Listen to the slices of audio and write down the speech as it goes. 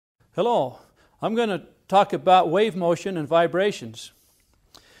Hello, I'm going to talk about wave motion and vibrations.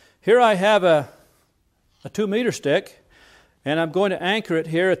 Here I have a 2-meter stick, and I'm going to anchor it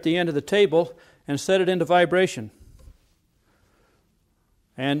here at the end of the table and set it into vibration.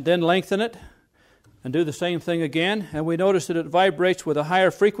 And then lengthen it and do the same thing again, and we notice that it vibrates with a higher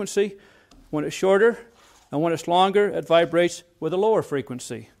frequency when it's shorter, and when it's longer it vibrates with a lower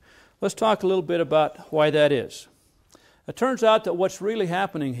frequency. Let's talk a little bit about why that is. It turns out that what's really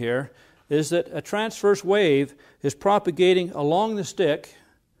happening here is that a transverse wave is propagating along the stick.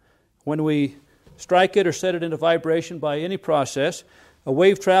 When we strike it or set it into vibration by any process, a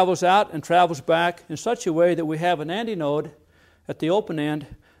wave travels out and travels back in such a way that we have an antinode at the open end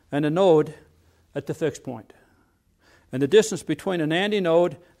and a node at the fixed point. And the distance between an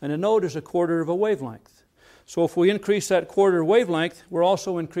antinode and a node is a quarter of a wavelength. So if we increase that quarter wavelength, we're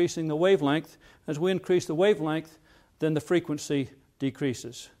also increasing the wavelength. As we increase the wavelength, then the frequency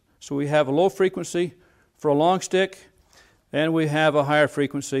decreases. So we have a low frequency for a long stick, and we have a higher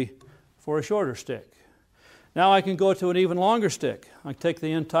frequency for a shorter stick. Now I can go to an even longer stick. I can take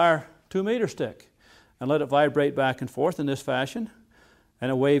the entire 2-meter stick and let it vibrate back and forth in this fashion.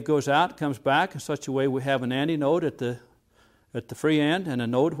 And a wave goes out, comes back in such a way we have an antinode at the free end and a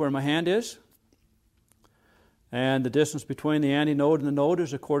node where my hand is. And the distance between the antinode and the node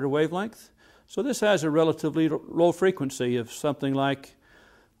is a quarter wavelength. So this has a relatively low frequency of something like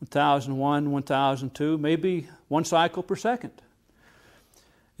 1001, 1002, maybe 1 cycle per second.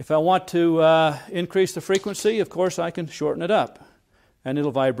 If I want to increase the frequency, of course I can shorten it up and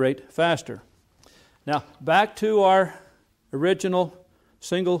it'll vibrate faster. Now back to our original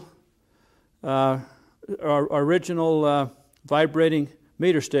vibrating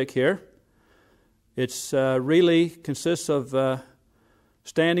meter stick here. It's really consists of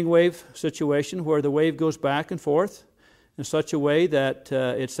standing wave situation where the wave goes back and forth in such a way that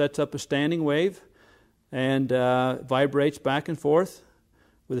it sets up a standing wave and vibrates back and forth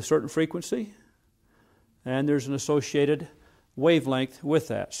with a certain frequency, and there's an associated wavelength with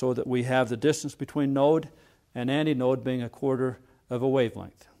that, so that we have the distance between node and antinode being a quarter of a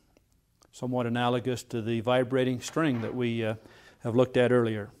wavelength. Somewhat analogous to the vibrating string that we have looked at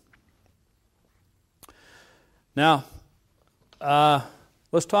earlier. Now,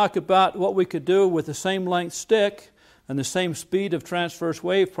 let's talk about what we could do with the same length stick and the same speed of transverse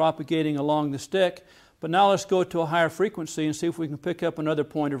wave propagating along the stick. But now let's go to a higher frequency and see if we can pick up another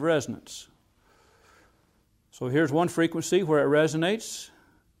point of resonance. So here's one frequency where it resonates,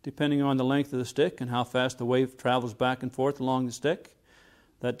 depending on the length of the stick and how fast the wave travels back and forth along the stick.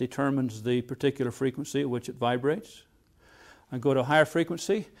 That determines the particular frequency at which it vibrates. I go to a higher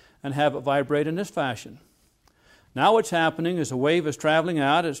frequency and have it vibrate in this fashion. Now what's happening is a wave is traveling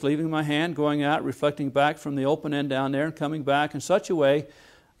out, it's leaving my hand, going out, reflecting back from the open end down there and coming back in such a way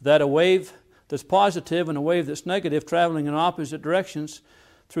that a wave that's positive and a wave that's negative traveling in opposite directions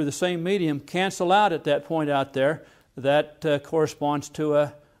through the same medium cancel out at that point out there that corresponds to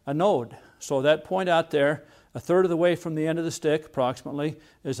a node. So that point out there, a third of the way from the end of the stick approximately,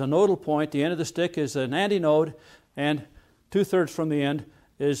 is a nodal point. The end of the stick is an antinode, and 2/3 from the end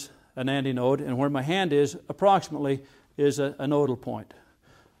is an antinode, and where my hand is approximately is a nodal point.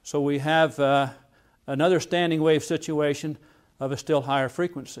 So we have another standing wave situation of a still higher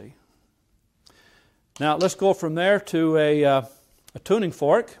frequency. Now let's go from there to a tuning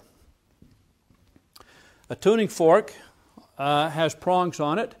fork. A tuning fork has prongs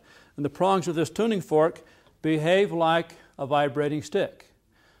on it, and the prongs of this tuning fork behave like a vibrating stick.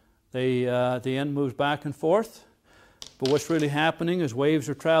 The end moves back and forth. But what's really happening is waves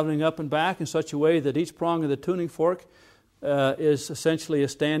are traveling up and back in such a way that each prong of the tuning fork is essentially a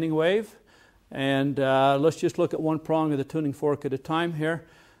standing wave. And let's just look at one prong of the tuning fork at a time here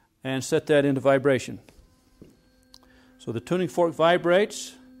and set that into vibration. So the tuning fork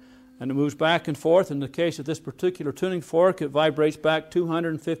vibrates and it moves back and forth. In the case of this particular tuning fork, it vibrates back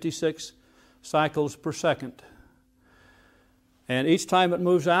 256 cycles per second. And each time it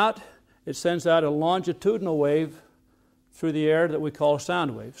moves out, it sends out a longitudinal wave through the air that we call a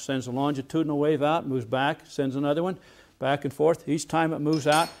sound wave. Sends a longitudinal wave out, moves back, sends another one, back and forth. Each time it moves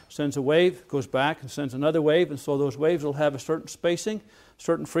out, sends a wave, goes back and sends another wave, and so those waves will have a certain spacing,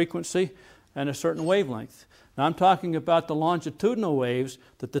 certain frequency, and a certain wavelength. Now I'm talking about the longitudinal waves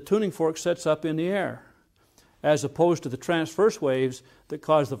that the tuning fork sets up in the air, as opposed to the transverse waves that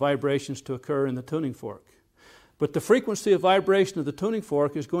cause the vibrations to occur in the tuning fork. But the frequency of vibration of the tuning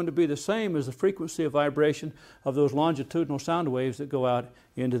fork is going to be the same as the frequency of vibration of those longitudinal sound waves that go out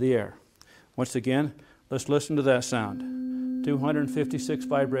into the air. Once again, let's listen to that sound. 256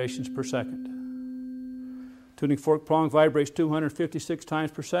 vibrations per second. Tuning fork prong vibrates 256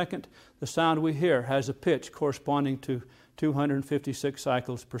 times per second. The sound we hear has a pitch corresponding to 256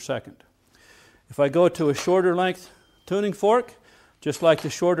 cycles per second. If I go to a shorter length tuning fork, just like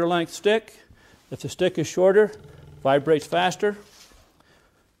the shorter length stick, if the stick is shorter, vibrates faster,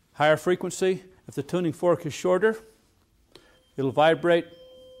 higher frequency. If the tuning fork is shorter, it'll vibrate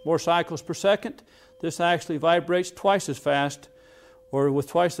more cycles per second. This actually vibrates twice as fast, or with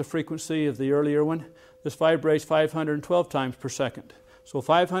twice the frequency of the earlier one. This vibrates 512 times per second. So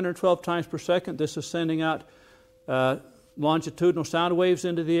 512 times per second, this is sending out longitudinal sound waves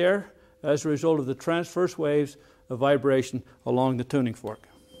into the air as a result of the transverse waves of vibration along the tuning fork.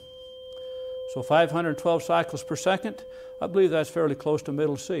 So 512 cycles per second, I believe that's fairly close to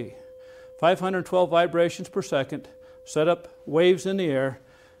middle C. 512 vibrations per second set up waves in the air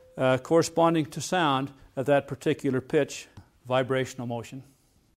corresponding to sound of that particular pitch vibrational motion.